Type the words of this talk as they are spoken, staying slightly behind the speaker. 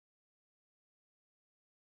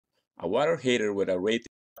A water heater with a rated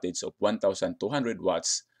voltage of 1200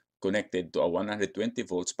 watts connected to a 120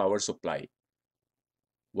 volts power supply.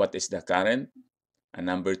 What is the current? And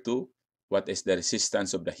number 2, what is the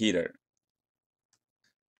resistance of the heater?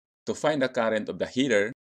 To find the current of the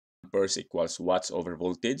heater, amperes equals watts over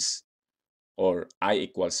voltage, or I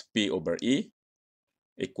equals P over E,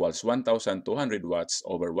 equals 1200 watts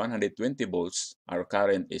over 120 volts. Our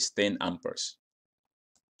current is 10 amperes.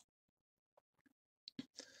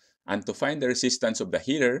 And to find the resistance of the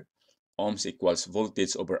heater, ohms equals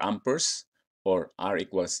voltage over amperes, or R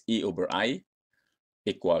equals E over I,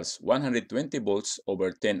 equals 120 volts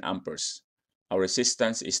over 10 amperes. Our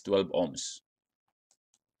resistance is 12 ohms.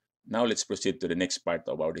 Now let's proceed to the next part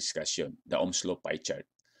of our discussion, the Ohm's law pie chart.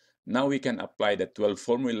 Now we can apply the 12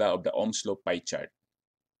 formula of the Ohm's law pie chart.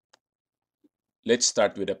 Let's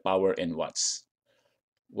start with the power in watts.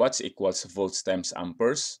 Watts equals volts times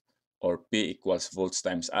amperes, or P equals volts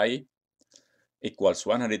times I, equals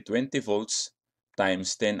 120 volts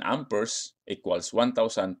times 10 amperes equals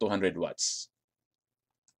 1200 watts.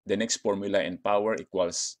 The next formula in power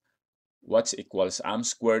equals watts equals amp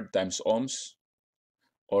squared times ohms,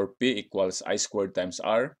 or P equals I squared times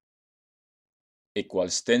R,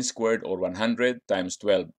 equals 10 squared or 100 times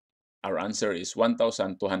 12. Our answer is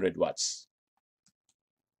 1200 watts.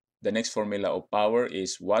 The next formula of power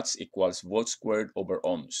is watts equals volts squared over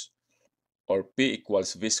ohms, or P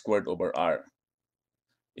equals V squared over R,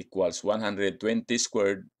 equals 120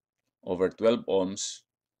 squared over 12 ohms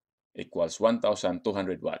equals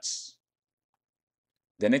 1200 watts.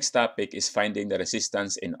 The next topic is finding the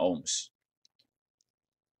resistance in ohms.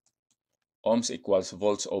 Ohms equals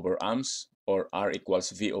volts over amps, or R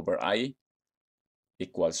equals V over I,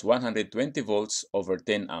 equals 120 volts over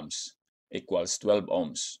 10 amps equals 12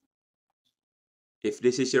 ohms. If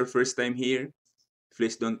this is your first time here,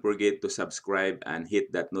 please don't forget to subscribe and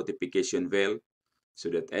hit that notification bell so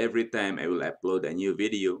that every time I will upload a new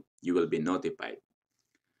video, you will be notified.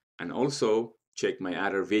 And also, check my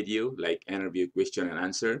other video like interview question and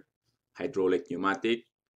answer, hydraulic pneumatic,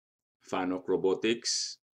 FANUC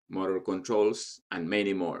robotics, motor controls, and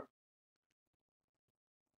many more.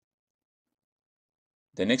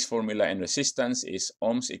 The next formula in resistance is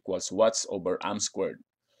ohms equals watts over amp squared.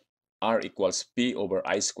 R equals P over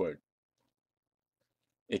I squared,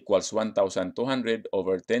 equals 1200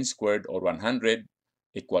 over 10 squared or 100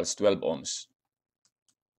 equals 12 ohms.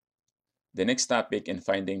 The next topic in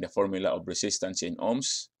finding the formula of resistance in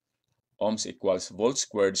ohms, ohms equals volts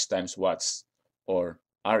squared times watts, or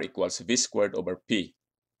R equals V squared over P.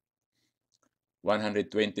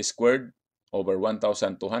 120 squared over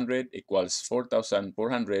 1200 equals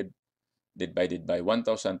 4400 divided by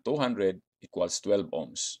 1200 equals 12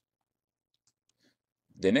 ohms.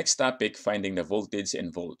 The next topic, finding the voltage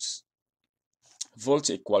in volts. Volts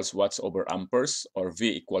equals watts over amperes, or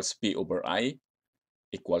V equals P over I,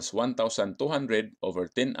 equals 1200 over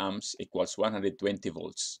 10 amps equals 120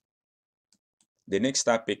 volts. The next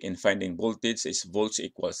topic in finding voltage is volts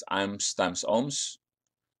equals amps times ohms,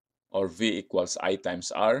 or V equals I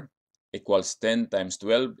times R, equals 10 times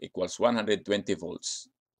 12 equals 120 volts.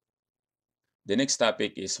 The next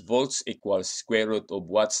topic is volts equals square root of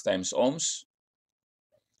watts times ohms,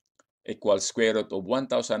 equals square root of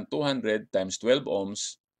 1200 times 12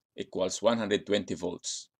 ohms equals 120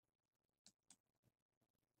 volts.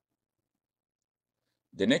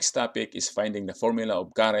 The next topic is finding the formula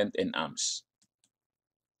of current in amps.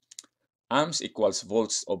 Amps equals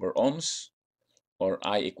volts over ohms, or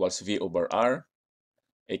I equals V over R,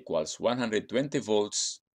 equals 120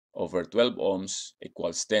 volts over 12 ohms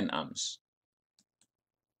equals 10 amps.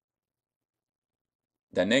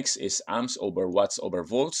 The next is amps over watts over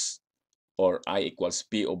volts, or I equals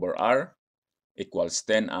P over R, equals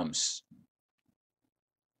 10 amps.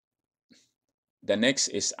 The next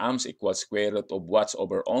is amps equals square root of watts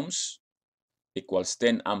over ohms, equals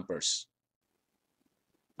 10 amperes.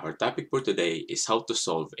 Our topic for today is how to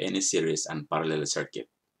solve any series and parallel circuit.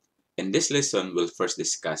 In this lesson, we'll first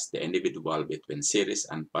discuss the individual between series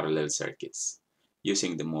and parallel circuits,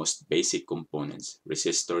 using the most basic components,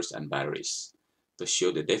 resistors and batteries, to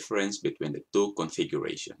show the difference between the two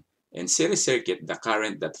configurations. In series circuit, the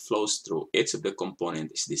current that flows through each of the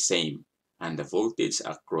components is the same, and the voltage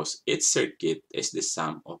across each circuit is the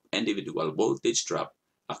sum of individual voltage drop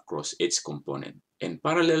across each component. In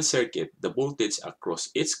parallel circuit, the voltage across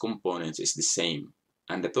each component is the same,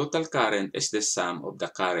 and the total current is the sum of the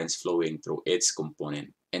currents flowing through each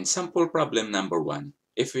component. In sample problem number 1,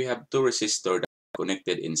 if we have two resistors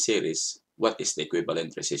connected in series, what is the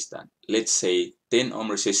equivalent resistance? Let's say 10 ohm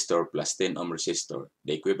resistor plus 10 ohm resistor.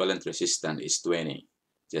 The equivalent resistance is 20.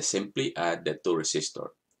 Just simply add the two resistors.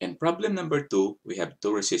 In problem number 2, we have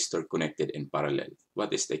two resistors connected in parallel.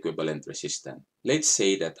 What is the equivalent resistance? Let's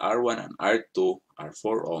say that R1 and R2 are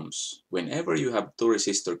 4 ohms. Whenever you have two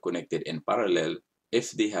resistors connected in parallel, if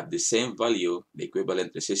they have the same value, the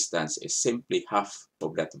equivalent resistance is simply half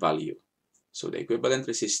of that value. So the equivalent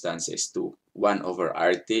resistance is 2. 1 over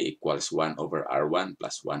RT equals 1 over R1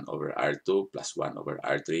 plus 1 over R2 plus 1 over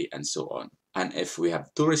R3 and so on. And if we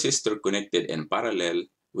have two resistors connected in parallel,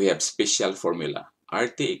 we have special formula.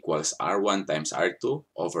 RT equals R1 times R2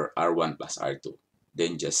 over R1 plus R2.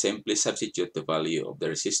 Then just simply substitute the value of the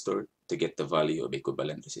resistor to get the value of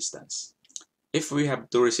equivalent resistance. If we have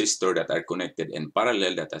two resistors that are connected in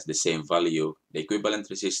parallel that has the same value, the equivalent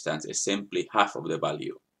resistance is simply half of the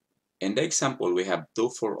value. In the example, we have two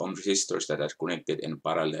 4 ohm resistors that are connected in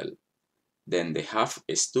parallel. Then the half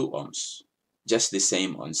is 2 ohms. Just the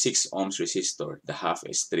same on 6 ohms resistor, the half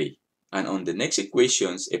is 3. And on the next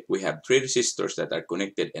equations, if we have 3 resistors that are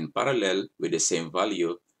connected in parallel with the same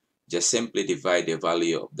value, just simply divide the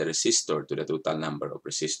value of the resistor to the total number of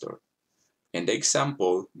resistor. In the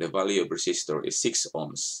example, the value of resistor is 6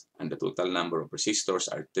 ohms and the total number of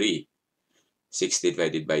resistors are 3. 6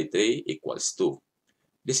 divided by 3 equals 2.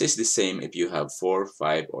 This is the same if you have 4,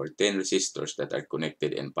 5, or 10 resistors that are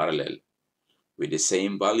connected in parallel. With the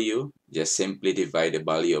same value, just simply divide the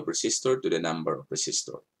value of resistor to the number of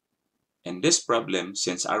resistor. In this problem,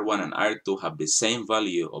 since R1 and R2 have the same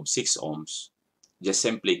value of 6 ohms, just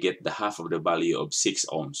simply get the half of the value of 6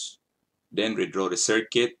 ohms. Then redraw the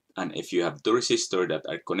circuit, and if you have two resistors that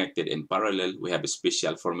are connected in parallel, we have a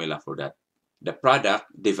special formula for that. The product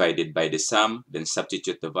divided by the sum, then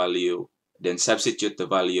substitute the value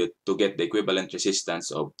to get the equivalent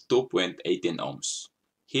resistance of 2.18 ohms.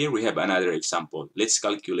 Here we have another example. Let's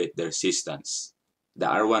calculate the resistance. The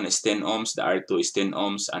R1 is 10 ohms, the R2 is 10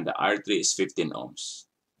 ohms, and the R3 is 15 ohms.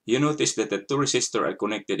 You notice that the two resistors are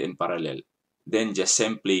connected in parallel. Then just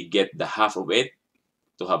simply get the half of it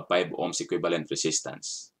to have 5 ohms equivalent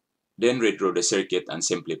resistance. Then redraw the circuit and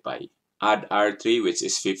simplify. Add R3, which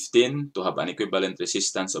is 15, to have an equivalent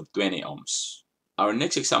resistance of 20 ohms. Our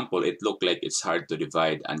next example, it looked like it's hard to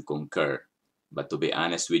divide and conquer. But to be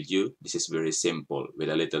honest with you, this is very simple with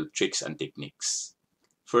a little tricks and techniques.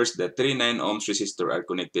 First, the 3 9 ohms resistor are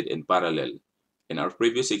connected in parallel. In our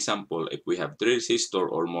previous example, if we have 3 resistors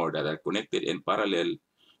or more that are connected in parallel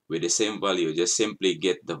with the same value, just simply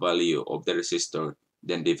get the value of the resistor,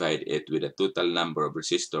 then divide it with the total number of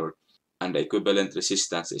resistors, and the equivalent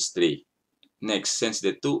resistance is 3. Next, since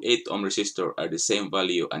the two 8 ohm resistors are the same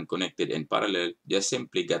value and connected in parallel, just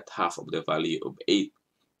simply get half of the value of 8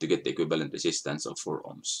 to get the equivalent resistance of 4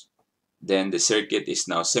 ohms. Then the circuit is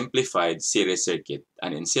now simplified series circuit,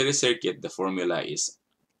 and in series circuit, the formula is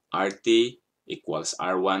RT equals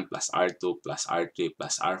R1 plus R2 plus R3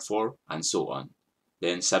 plus R4 and so on.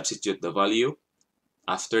 Then substitute the value.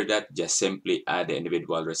 After that, just simply add the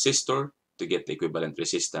individual resistor to get the equivalent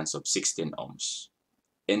resistance of 16 ohms.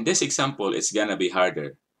 In this example, it's gonna be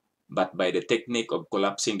harder, but by the technique of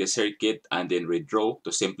collapsing the circuit and then redraw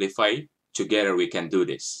to simplify, together we can do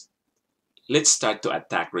this. Let's start to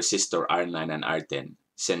attack resistor R9 and R10.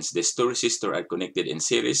 Since these two resistors are connected in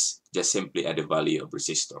series, just simply add the value of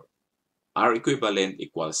resistor. R equivalent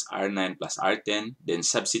equals R9 plus R10, then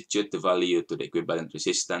substitute the value to the equivalent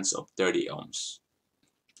resistance of 30 ohms.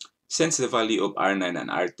 Since the value of R9 and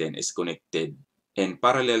R10 is connected in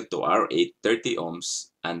parallel to R8 30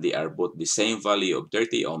 ohms and they are both the same value of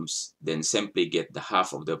 30 ohms, then simply get the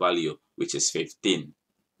half of the value, which is 15.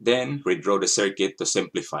 Then redraw the circuit to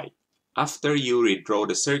simplify. After you redraw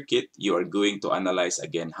the circuit, you are going to analyze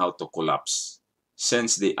again how to collapse.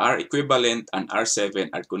 Since the R equivalent and R7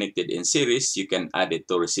 are connected in series, you can add it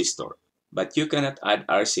to resistor. But you cannot add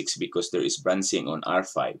R6 because there is branching on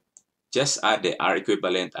R5. Just add the R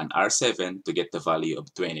equivalent and R7 to get the value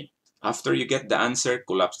of 20. After you get the answer,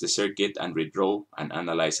 collapse the circuit and redraw and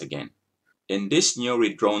analyze again. In this new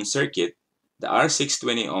redrawn circuit, the R6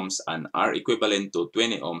 20 ohms and R equivalent to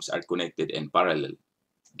 20 ohms are connected in parallel.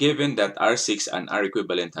 Given that R6 and R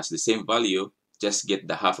equivalent has the same value, just get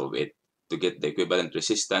the half of it to get the equivalent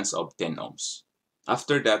resistance of 10 ohms.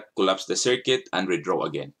 After that, collapse the circuit and redraw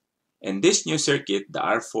again. In this new circuit, the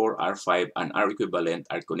R4, R5, and R equivalent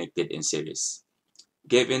are connected in series.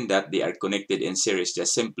 Given that they are connected in series,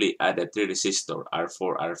 just simply add the 3 resistors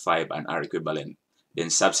R4, R5, and R equivalent. Then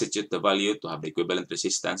substitute the value to have the equivalent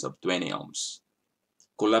resistance of 20 ohms.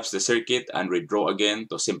 Collapse the circuit and redraw again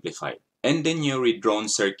to simplify. In the new redrawn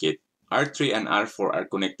circuit, R3 and R4 are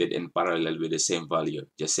connected in parallel with the same value.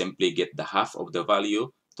 Just simply get the half of the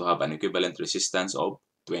value to have an equivalent resistance of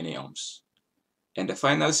 20 ohms. In the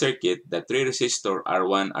final circuit, the three resistors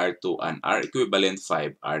R1, R2, and R equivalent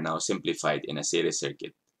 5 are now simplified in a series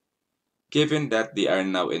circuit. Given that they are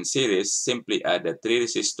now in series, simply add the three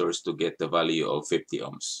resistors to get the value of 50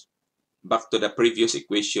 ohms. Back to the previous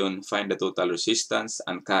equation, find the total resistance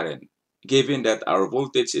and current. Given that our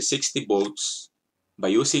voltage is 60 volts, by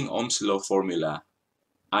using Ohm's law formula,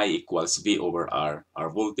 I equals V over R, our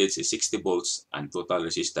voltage is 60 volts and total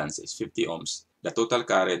resistance is 50 ohms. The total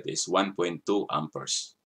current is 1.2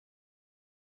 amperes.